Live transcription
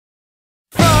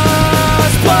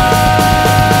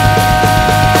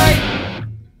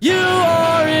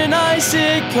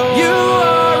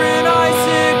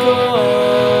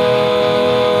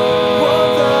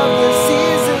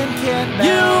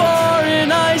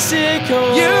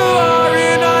icicle. You are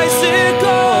an icicle,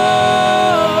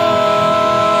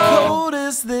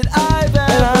 coldest that I've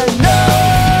ever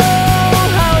known.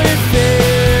 How it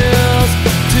feels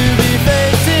to be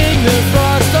facing the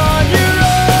frost on your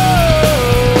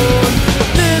own.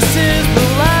 This is the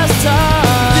last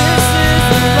time. This is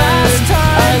the last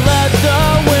time I let the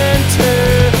winter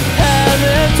have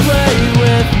its way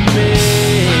with me.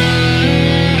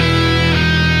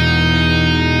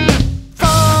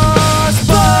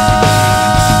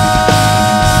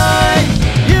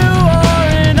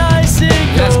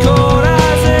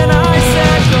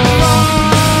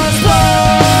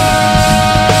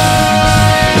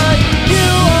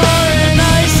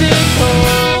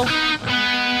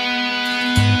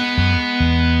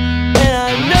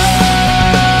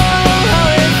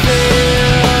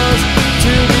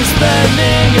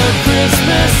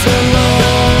 Christmas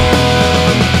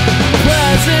alone.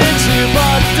 Presents you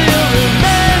bought still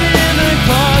remain in the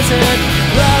closet,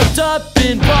 wrapped up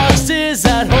in boxes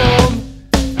at home.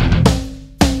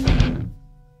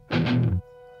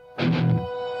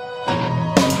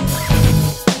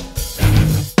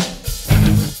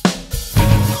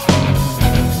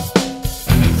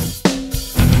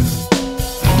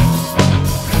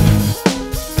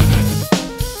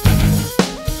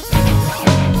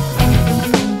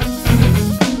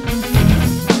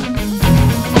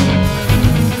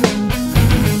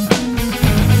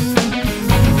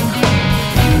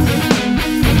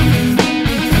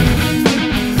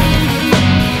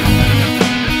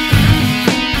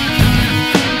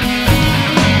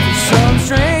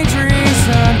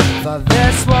 Thought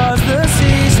this was the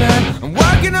season. I'm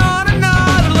working on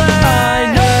another land. I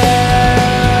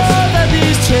know that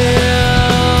these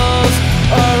chills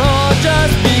are all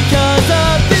just because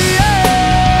of the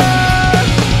air.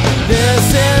 This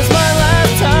is my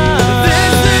last time.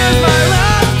 This is my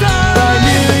last time. By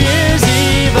New Year's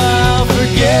Eve I'll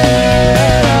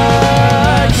forget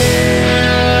again.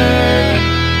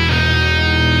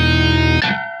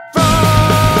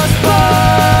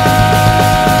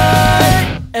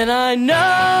 And I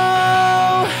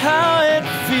know how it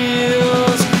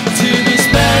feels to be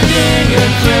spending a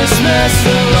Christmas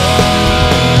alone.